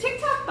are your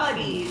TikTok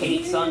buddies.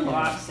 Kate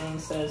Sunboxing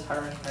says her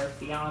and her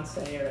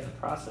fiance are in the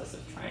process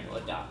of trying to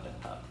adopt a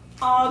pup.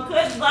 Oh,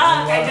 good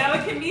luck. I know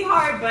it can be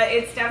hard, but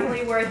it's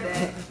definitely worth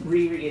it.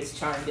 Riri has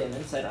chimed in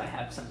and said, I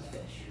have some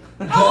fish.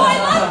 Oh, I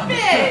love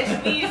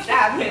fish. We used to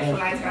have fish when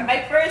I was growing up.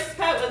 My first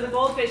pet was a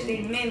goldfish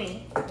named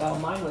Minnie. Well,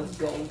 mine was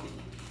Goldie.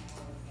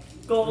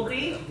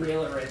 Goldie?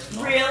 Real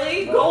original.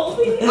 Really?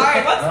 Goldie? All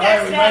right, what's All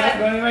next, right,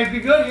 Dad? we might be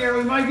good here.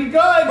 We might be good.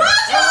 Raja!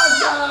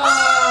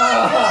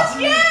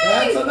 Yay!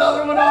 That's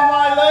another one on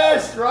my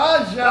list.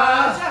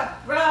 Raja.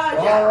 Raja.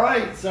 All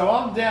right, so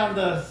I'm down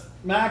to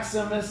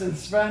Maximus and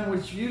Sven,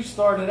 which you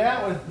started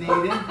out with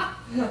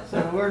needing.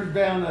 So we're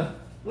down to...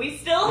 We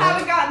still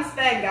haven't gotten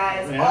Sven,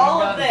 guys. We haven't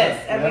All of gotten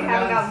this, Sven. and we We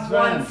haven't haven't gotten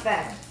gotten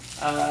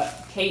one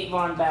Sven. Kate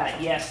Von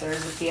Bat, yes, there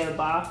is a PO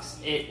box.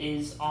 It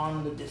is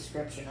on the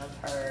description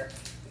of her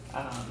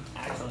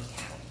actual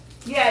account.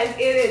 Yeah, it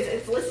is.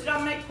 It's listed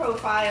on my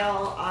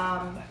profile.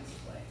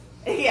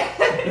 Yeah.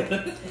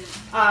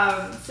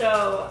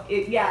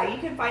 Yeah, you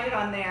can find it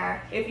on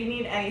there. If you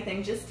need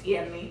anything, just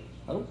DM me.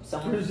 Oh,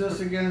 someone. Who's this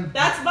again?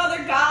 That's Mother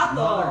Gothel.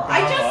 Mother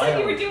I just Gothel, said I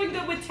you were don't- doing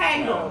good with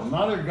Tangle.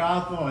 Mother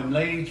Gothel and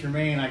Lady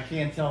Tremaine, I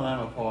can't tell them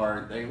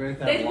apart. They both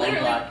have They long literally-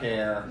 black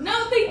hair.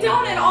 No, they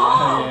don't at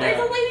all. Yeah. There's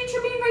a Lady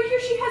Tremaine right here.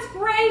 She has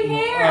gray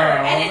hair,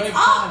 and they it's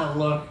up. kind of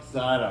look,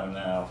 I don't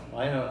know.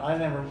 I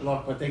never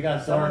look, but they got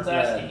dark Someone's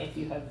asking red. if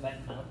you have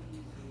Venmo.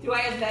 Do I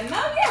have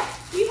Venmo? Yeah,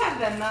 we have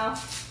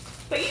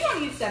Venmo. But you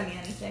don't need to send me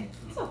anything.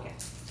 It's okay.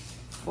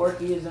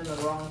 Forky is in the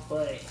wrong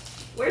place.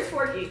 Where's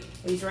Forky?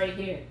 He's right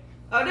here.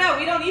 Oh no,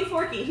 we don't need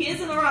Forky. He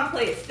is in the wrong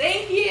place.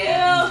 Thank you.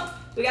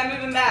 We gotta move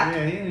him back.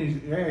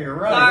 Yeah, you're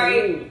right.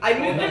 Sorry, I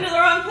moved him to the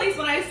wrong place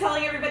when I was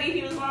telling everybody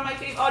he was one of my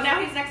favorite. Oh, now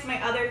he's next to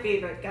my other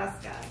favorite, Gus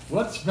Gus.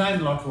 What's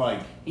Sven look like?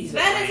 He's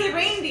Sven is a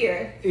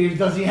reindeer.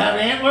 Does he have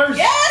antlers?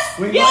 Yes!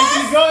 We Yes!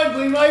 might be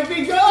good. We might be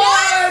good.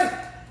 Yes!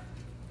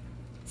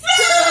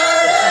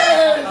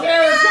 There it is.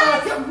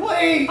 Erica,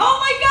 complete. Oh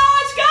my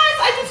gosh, guys!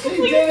 I just She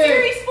completed did it.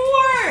 Series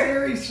 4!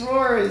 Series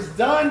 4 is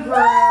done for Oh,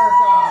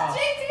 Erica.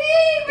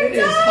 JT, we're It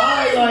is done!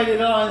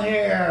 highlighted on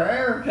here.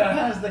 Erica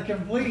has the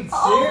complete series.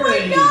 Oh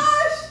my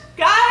gosh!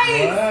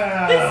 Guys!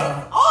 Wow. This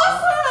is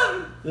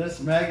awesome! This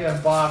mega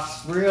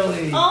box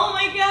really Oh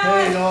my paid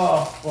gosh!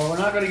 off. Well, we're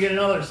not going to get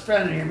another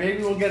spin in here.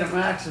 Maybe we'll get a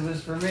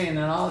Maximus for me, and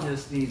then I'll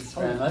just need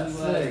spin. Let's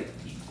see.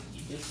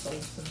 You just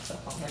sold some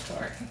stuff on her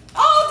cart.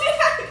 Oh,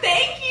 dude,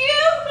 thank you!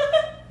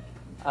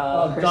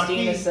 Christina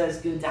Ducky.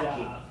 says good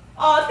Ducky. job.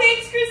 Oh,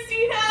 thanks,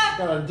 Christina!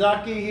 Got a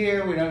ducky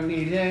here. We don't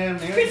need him.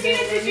 The only Christina,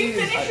 thing we did you need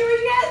is- finish yours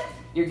yet?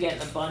 You're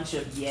getting a bunch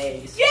of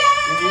yays. Yay!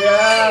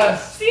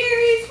 Yes!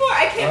 Series 4!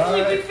 I can't All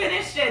believe we right.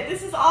 finished it.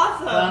 This is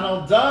awesome.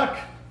 Donald Duck.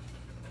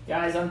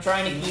 Guys, I'm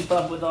trying to keep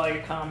up with all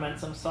your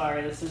comments. I'm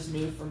sorry, this is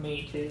new for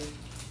me too.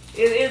 It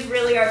is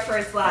really our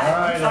first live. All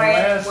right, I'm sorry, the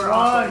last we're one.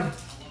 awkward.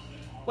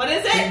 What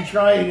is King it?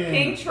 Triton.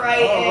 King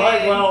Triton. All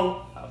right,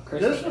 well,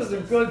 Christina this was a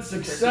says- good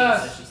Christina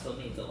success. says she still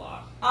needs a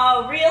lot.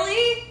 Oh,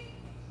 really?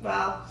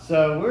 Well,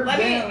 So we're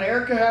down.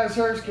 Erica has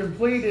hers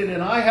completed,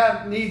 and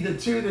I need the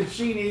 2 that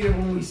she needed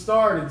when we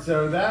started.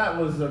 So that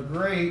was a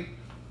great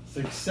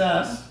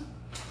success.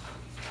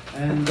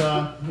 And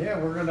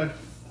yeah,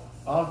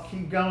 I'll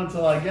keep going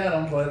till I get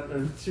them, but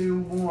 2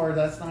 more,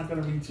 that's not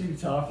going to be too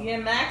tough. yeah,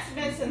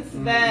 Maximus and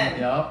Sven.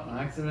 Yep,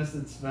 Maximus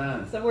and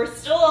Sven. So we're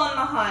still on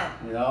the hunt.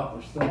 Yep,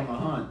 we're still on the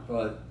hunt,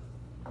 but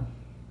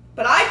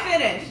I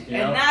finished,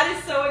 yep. and that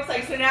is so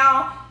exciting. So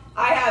now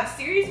I have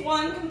Series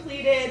 1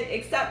 completed,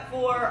 except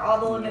for all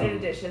the limited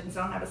editions.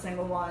 Don't have a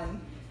single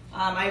one.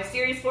 I have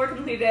Series 4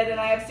 completed, and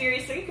I have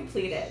Series 3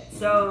 completed.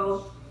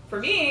 So for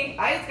me,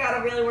 I just got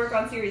to really work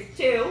on Series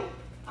 2.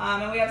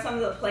 And we have some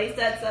of the play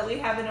sets that we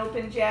haven't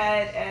opened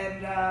yet.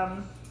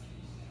 And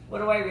what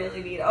do I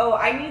really need? Oh,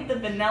 I need the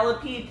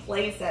Vanellope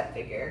play set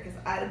figure, because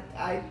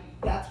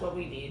that's what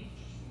we need.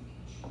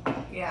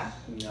 Yeah.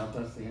 Yeah,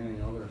 that's the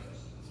only other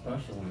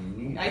special one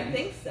you need. I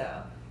think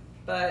so.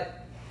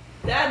 But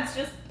Dad's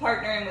just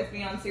partnering with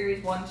me on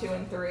Series 1, 2,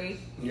 and 3.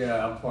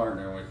 Yeah, I'm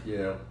partnering with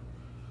you.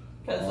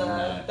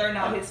 Because they're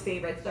not his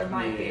favorites. They're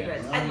my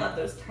favorites. I love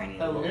those tiny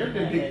little...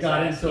 Erica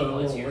got into it a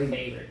What's little your late.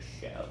 favorite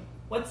show?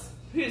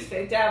 Who's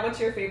favorite? Dad, what's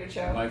your favorite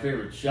show? My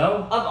favorite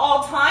show? Of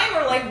all time,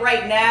 or like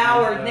right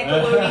now, or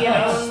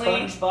Nickelodeon only?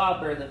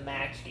 SpongeBob or the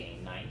Match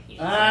Game 19.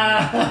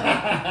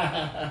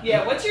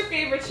 Yeah, what's your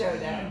favorite show,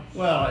 Dad?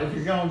 Well, if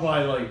you're going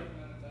by like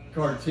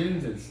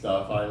cartoons and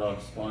stuff, I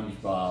love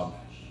SpongeBob.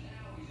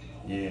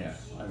 Yeah,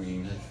 I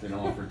mean, it's been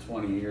on for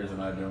 20 years and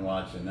I've been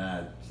watching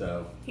that,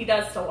 so. He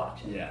does still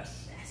watch it.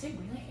 Yes. Has it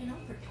really been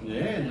on for 20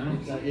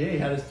 years? Yeah, he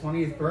had his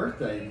 20th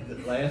birthday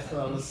last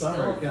the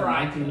summer,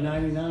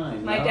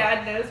 1999. My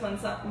dad knows when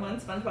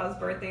SpongeBob's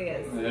birthday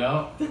is.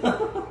 Yeah.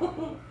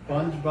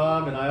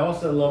 SpongeBob, and I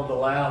also love the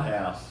Loud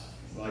House.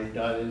 I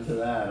got into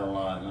that a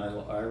lot, and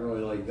I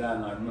really like that.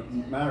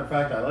 And matter of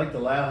fact, I like the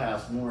Loud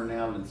House more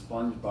now than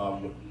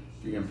SpongeBob if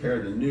you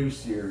compare the new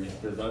series,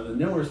 because the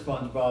newer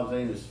SpongeBobs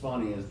ain't as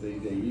funny as they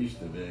used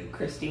to be.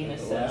 Christina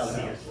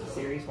says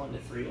series 1 to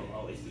 3 will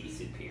always be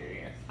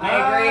superior. I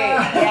agree.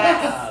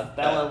 Yes.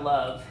 Bella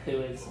Love,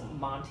 who is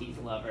Monty's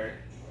lover,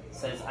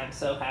 says, "I'm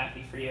so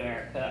happy for you,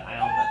 Erica.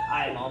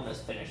 I am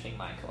almost finishing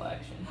my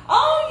collection."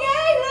 Oh,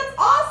 yay! That's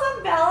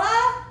awesome,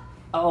 Bella!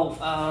 Oh,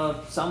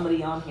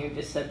 somebody on here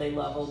just said they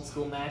love Old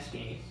School Match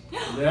Game.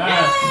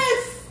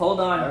 Yes! Hold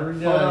on.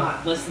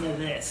 Listen to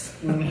this.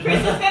 Chris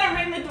is gonna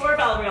ring the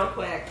doorbell real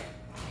quick.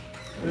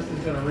 Chris is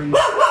gonna ring.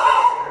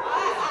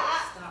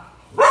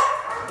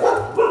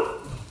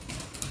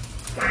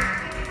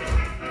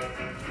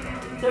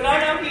 So I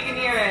don't know if you can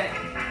hear it,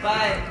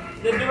 but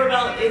the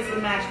doorbell is the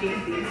Match Game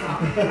theme song.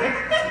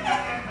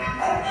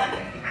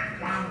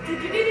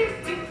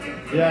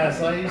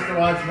 Yes, I used to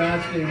watch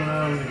Match Game when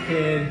I was a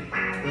kid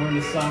during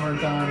the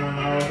summertime when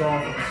I was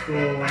off of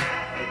school,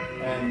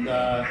 and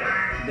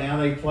now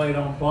they play it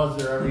on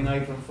Buzzer every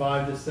night from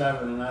 5 to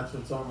 7, and that's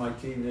what's on my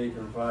TV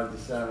from 5 to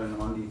 7,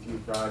 Monday through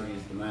Friday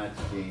is the Match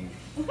Game.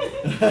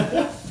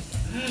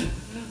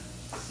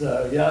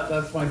 So yeah,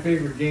 that's my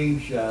favorite game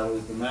show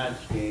is the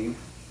Match Game,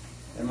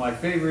 and my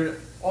favorite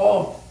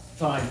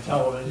all-time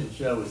television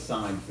show is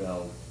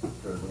Seinfeld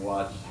for the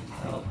watch.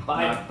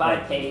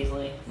 Bye,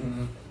 Paisley.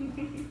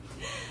 Mm-hmm.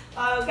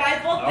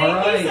 Guys, well,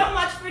 thank you so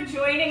much for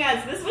joining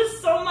us. This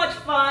was so much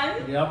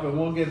fun. Yep, and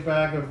we'll get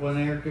back when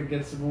Erica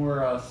gets some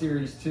more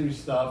Series 2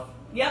 stuff.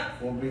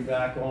 Yep. We'll be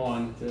back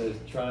on to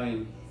try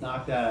and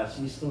knock that out.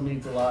 She still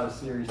needs a lot of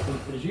Series 2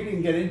 because you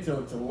didn't get into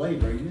it till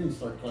late, right? You didn't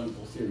start collecting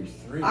until Series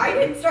 3. I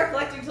didn't start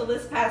collecting till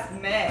this past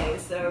May,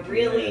 so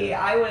really,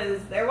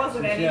 there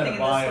wasn't anything in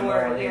the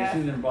store. Yeah. She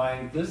didn't buy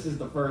anything. This is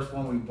the first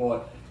one we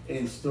bought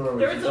in store.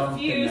 There was a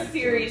few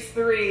Series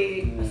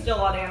 3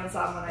 still on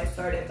Amazon when I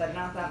started, but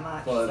not that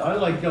much. But I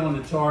like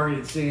going to Target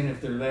and seeing if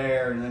they're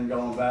there, and then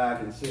going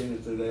back and seeing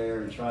if they're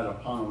there and try to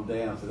hunt them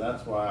down. So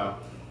that's why I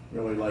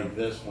really like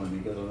this one,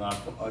 because I'm not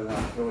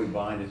really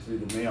buying it through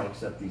the mail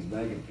except these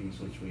Mega Peaks,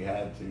 which we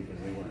had to because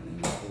they weren't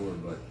in the store.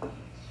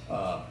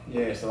 But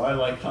yeah, so I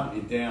like hunting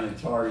it down in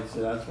Target. So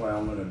that's why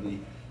I'm going to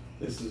be.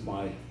 This is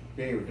my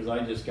favorite because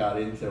I just got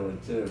into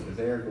it too. Because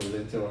Erica was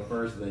into it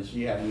first, and then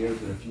she had me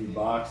open a few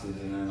boxes,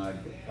 and then I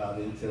got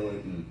into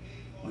it. And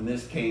when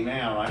this came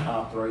out, I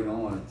hopped right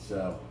on it.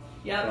 So.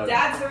 Yep,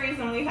 that's the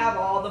reason we have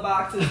all the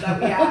boxes that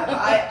we have.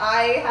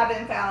 I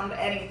haven't found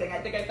anything. I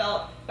think I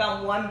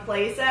found one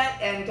playset,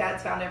 and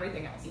Dad's found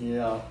everything else.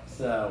 Yeah,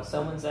 so.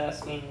 Someone's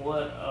asking,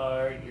 what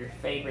are your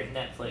favorite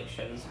Netflix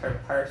shows? Her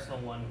personal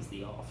one is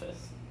The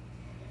Office.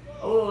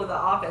 Oh, The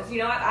Office.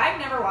 You know what? I've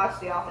never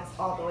watched The Office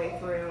all the way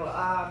through.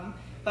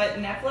 But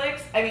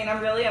Netflix, I mean, I'm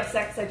really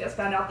upset because I just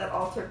found out that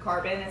Altered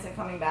Carbon isn't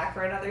coming back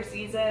for another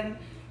season.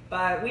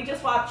 But we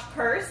just watched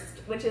Cursed,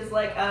 which is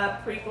like a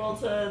prequel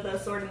to The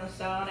Sword and the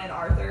Stone and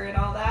Arthur and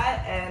all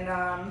that.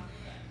 And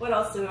what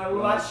else do we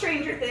watch?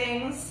 Stranger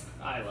Things.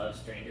 I love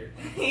Stranger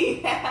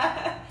Things.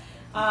 Yeah.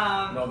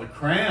 No, The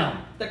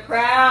Crown. The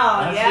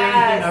Crown, That's the only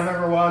thing I've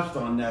ever watched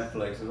on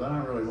Netflix. Because I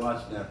don't really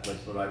watch Netflix,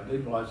 but I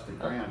did watch The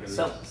Crown.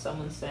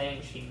 Someone's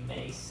saying she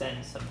may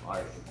send some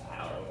art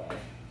our way.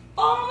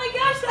 Oh my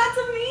gosh, that's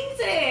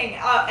amazing!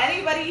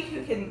 Anybody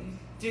who can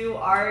do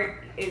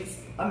art is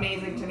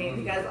amazing to me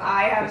because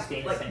I have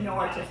Christina like saying no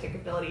bye. artistic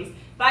abilities.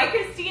 Bye,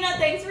 Christina.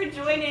 Thanks for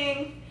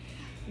joining.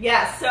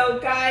 Yes, so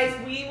guys,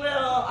 we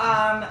will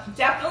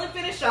definitely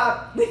finish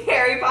up the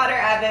Harry Potter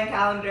Advent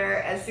Calendar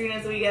as soon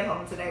as we get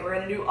home today. We're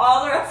going to do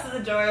all the rest of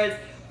the doors.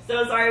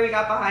 So sorry we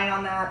got behind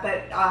on that,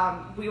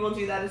 but we will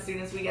do that as soon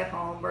as we get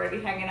home. We're going to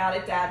be hanging out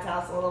at Dad's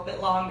house a little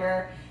bit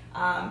longer.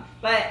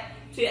 But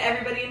to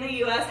everybody in the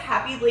U.S.,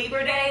 happy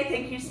Labor Day.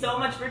 Thank you so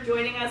much for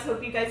joining us.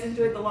 Hope you guys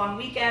enjoyed the long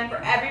weekend. For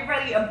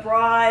everybody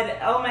abroad,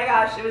 oh my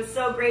gosh, it was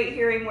so great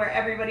hearing where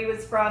everybody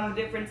was from,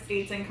 the different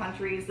states and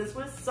countries. This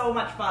was so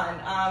much fun.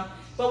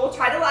 But we'll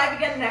try to live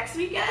again next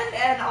weekend,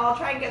 and I'll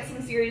try and get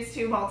some Series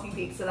 2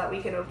 multi-peaks so that we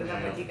can open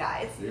them with you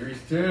guys. Series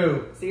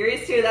 2.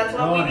 Series 2, that's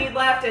what Going. we need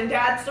left, and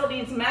Dad still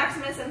needs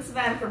Maximus and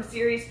Sven from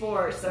Series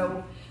 4,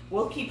 so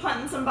we'll keep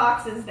hunting some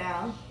boxes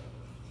down.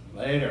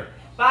 Later.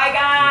 Bye,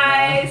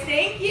 guys.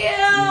 Thank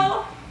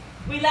you.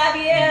 We love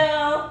you.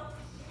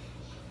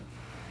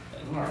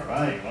 All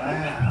right.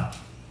 Wow.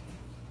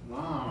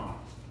 Wow.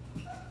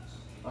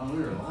 Oh,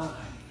 we were live.